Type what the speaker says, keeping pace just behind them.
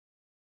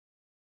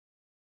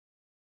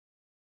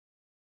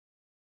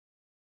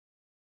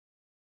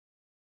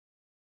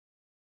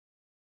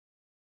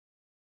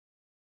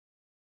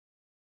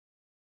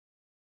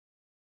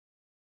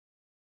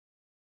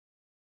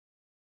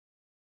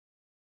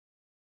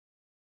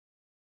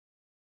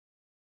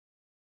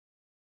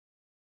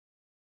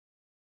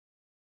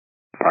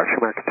departure.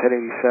 American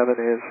 1087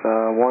 is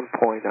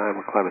 1.9,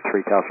 we're climbing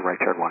 3,000, right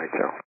turn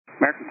 180.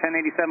 American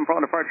 1087,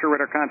 Portland departure,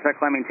 radar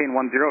contact, climb maintain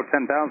 10,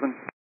 10,000.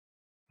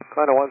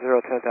 Climb to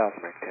 10,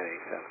 10,000, American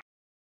 1087.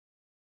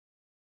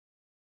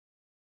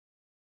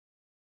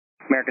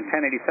 American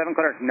 1087,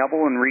 clear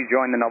Nubble and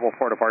rejoin the Nubble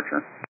for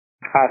departure.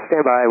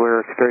 Stand by,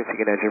 we're experiencing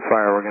an engine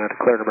fire. We're going to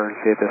declare an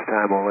emergency at this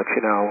time. We'll let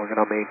you know. We're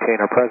going to maintain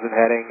our present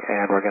heading,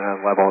 and we're going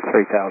to level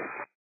 3,000.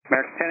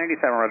 American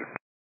 1087, roger.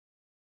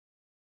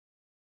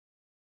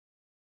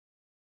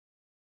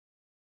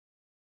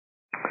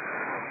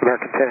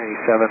 American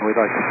 1087, we'd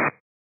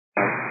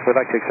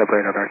like to accept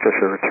radar vectors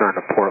for return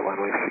to Portland.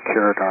 We've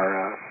secured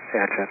our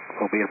engine.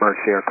 We'll be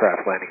emergency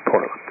aircraft landing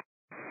Portland.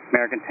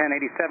 American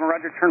 1087,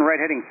 roger. Turn right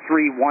heading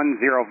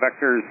 310,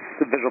 vectors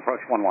visual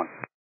approach 11.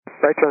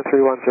 Right turn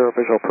 310,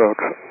 visual approach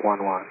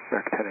 11, American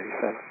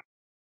 1087.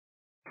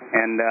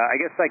 And I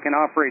guess I can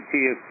offer it to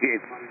you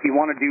if you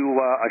want to do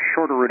a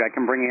shorter route. I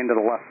can bring you into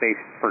the left base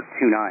for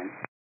 29.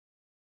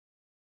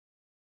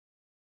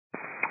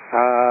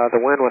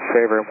 The wind was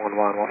favoring 11.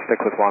 We'll stick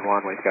with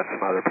 11. We've got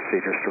some other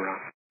procedures to run.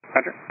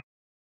 Roger.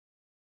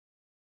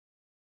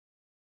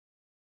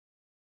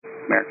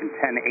 American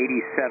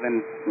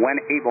 1087,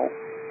 when able,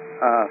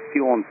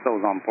 fuel and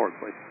SOS on board,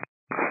 please.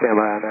 Stand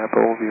by on that,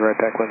 but we'll be right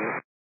back with you.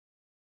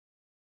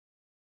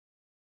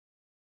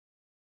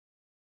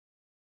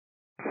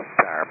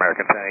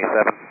 American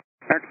 1087.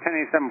 American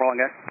 1087,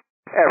 Portland, guys.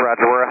 Yeah,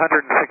 roger. We're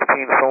 116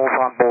 souls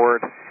on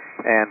board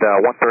and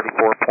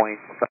 134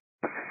 points.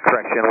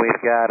 Correction,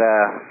 we've got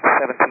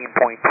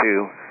 17.2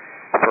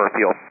 for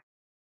fuel.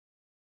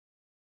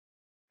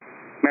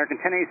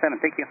 American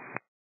 1087, thank you.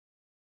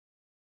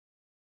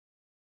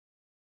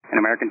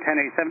 And American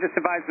 1087, just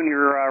advise when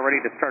you're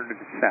ready to start the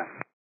descent.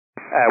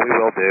 We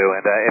will do,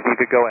 and if you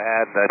could go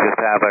ahead and just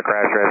have a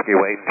crash rescue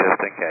waiting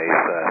just in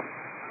case.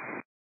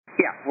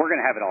 Yeah, we're going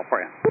to have it all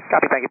for you.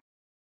 Copy, thank you.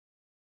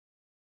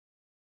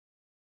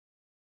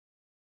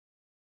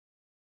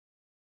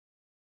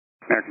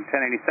 American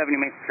 1087, you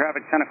make the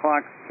traffic 10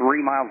 o'clock,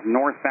 3 miles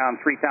northbound,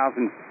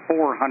 3,400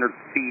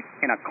 feet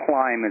in a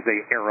climb. Is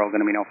the arrow going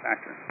to be no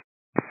factor?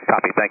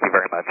 Copy, thank you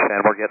very much.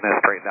 And we're getting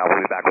this straightened out.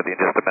 We'll be back with you in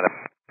just a minute.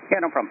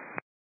 Yeah, no problem.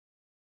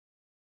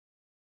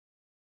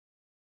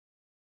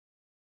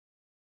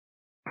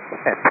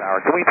 And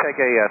Tower, can we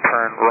take a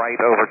turn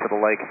right over to the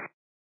lake?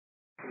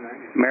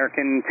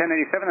 American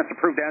 1087, that's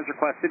approved as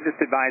requested.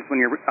 Just advise when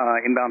you're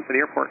inbound for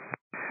the airport.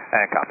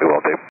 And copy, will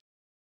do.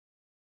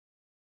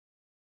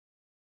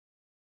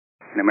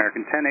 And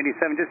American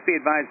 1087, just be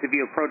advised if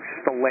you approach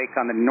the lake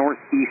on the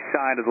northeast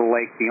side of the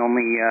lake, the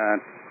only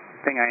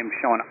thing I am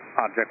showing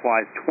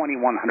object-wise, 2,100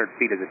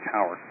 feet is a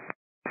tower.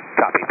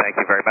 Copy, thank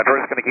you very much.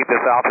 We're just going to keep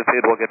this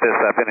altitude. We'll get this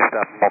finished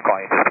up and we'll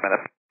call you in just a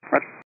minute.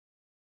 Roger.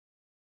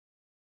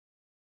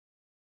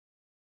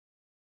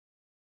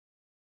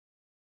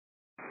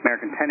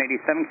 American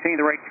 1087, continue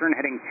the right turn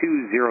heading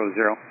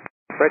 200.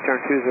 Right turn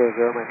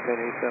 200, American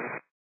 1087.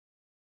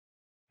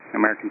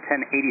 American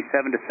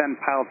 1087,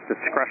 descend pilot's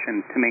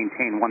discretion to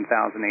maintain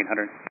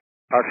 1,800.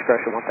 Our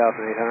discretion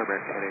 1,800,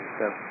 American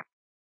 1087.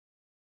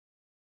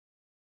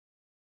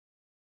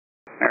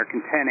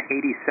 American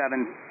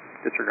 1087,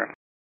 disregard.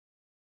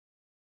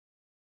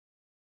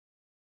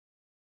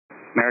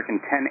 American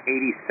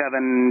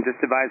 1087, just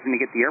advise when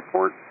you get to the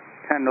airport,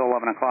 10 to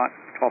 11 o'clock,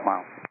 12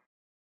 miles.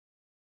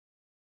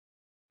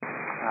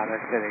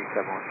 American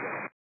 1087,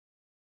 1.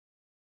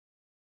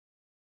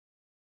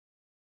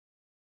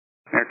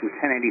 American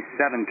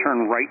 1087,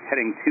 turn right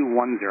heading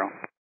 210.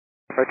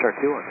 Right turn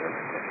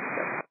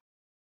 210,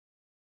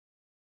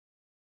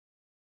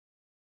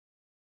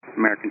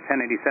 American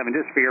 1087,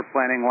 just for your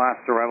planning,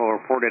 last arrival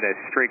reported a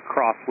straight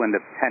crosswind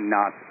of 10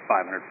 knots,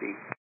 500 feet.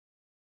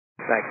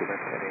 Thank you,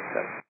 American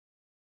 1087.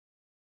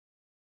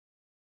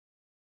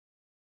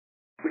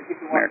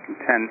 American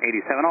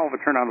 1087, I'll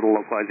return onto the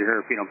localizer here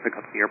if you don't pick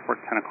up the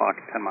airport 10 o'clock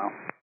at 10 miles.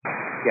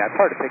 Yeah, it's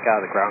hard to pick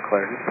out of the ground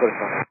clear. Just put us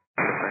on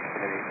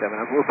American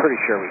 1087. We're pretty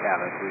sure we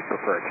have it. We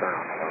prefer a turn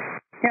on the low.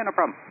 Yeah, no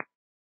problem.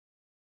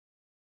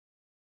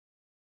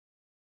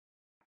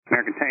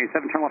 American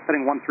 1087, turn left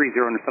heading 130,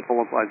 intercept the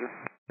localizer.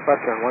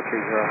 Left turn 130,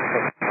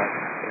 intercept the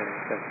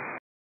localizer.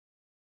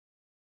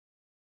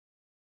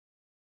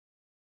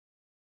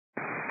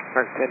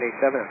 American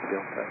 1087, that's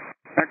field test.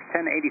 American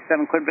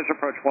 1087, cleared visual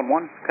approach 11,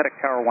 Kodak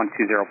Tower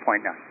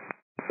 120.9.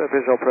 So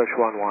visual approach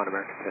 11,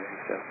 American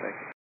 1087, thank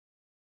you.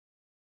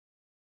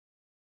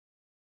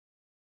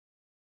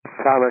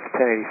 Tower American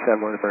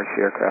 1087, one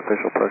emergency aircraft,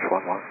 visual approach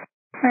 11.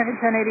 American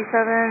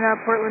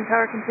 1087, Portland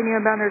Tower, continue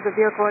inbound. There's a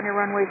vehicle on your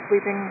runway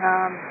sweeping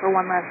for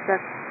one last check.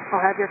 I'll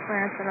have your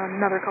clearance in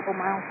another couple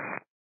miles.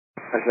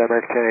 This is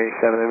American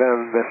 1087. The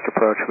minimum missed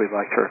approach, we'd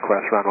like to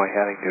request runway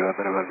heading to a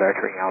minimum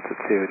vectoring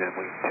altitude, and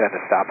we tend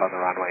to stop on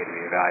the runway to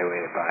be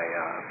evaluated by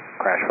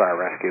crash fire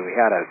rescue. We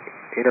had an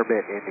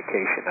intermittent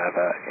indication of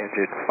an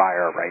engine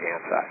fire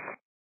right-hand side.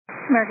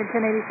 American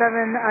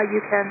 1087,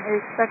 you can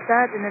expect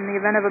that, and in the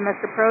event of a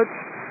missed approach,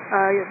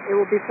 it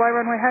will be fly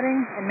runway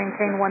heading and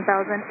maintain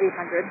 1,800.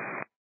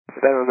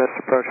 The minimum missed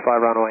approach, fly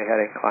runway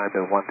heading, climb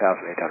to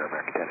 1,800,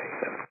 American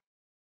 1087.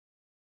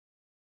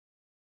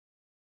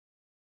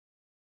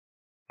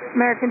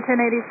 American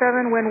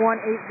 1087, wind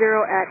 180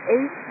 at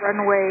 8,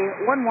 runway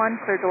 11,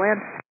 clear to land.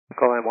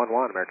 Call line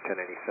 11, American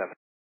 1087.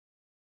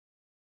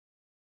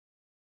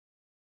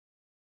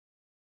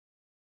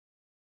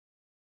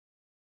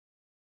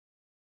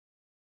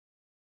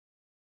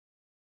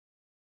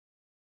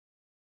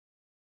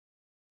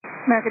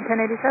 American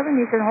 1087,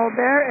 you can hold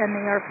there, and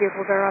the ARF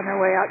vehicles are on their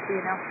way out to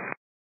you now.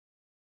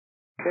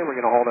 Okay, we're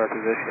going to hold our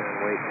position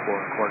and wait for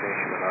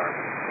coordination with our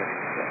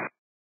 1087.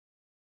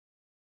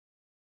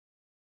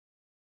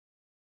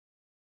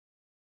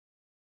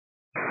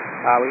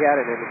 We had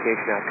an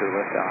indication after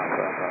liftoff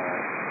of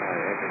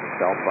engine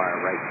self-fire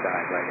right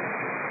side, right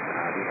engine.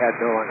 We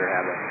no longer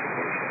have that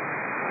indication.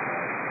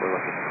 We're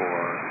looking for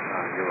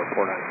your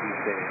report on key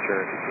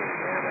signature, if you see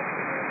any damage.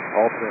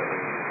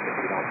 Ultimately, if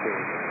you don't see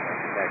anything,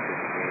 taxi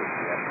the gate,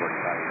 you have 45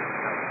 years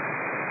time.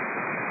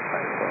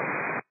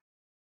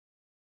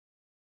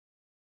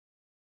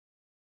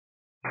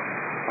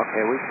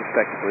 Okay, we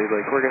suspect a bleed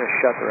leak. We're going to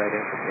shut the right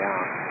engine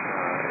down,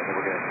 and then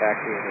we're going to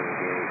taxi into the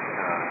gate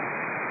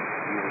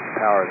using the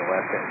power of the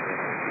left engine.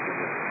 If you can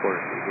just support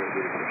us to the gate,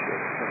 we'd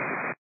appreciate it. Thank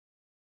you.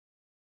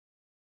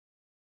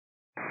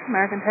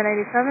 American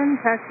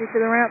 1087, taxi to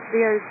the ramp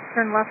via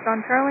turn left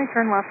on Charlie,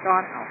 turn left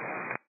on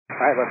Alpha. All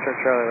right, left turn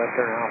Charlie, left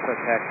turn Alpha,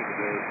 taxi to the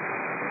gate.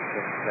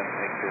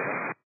 Thanks for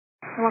that.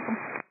 You're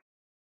welcome.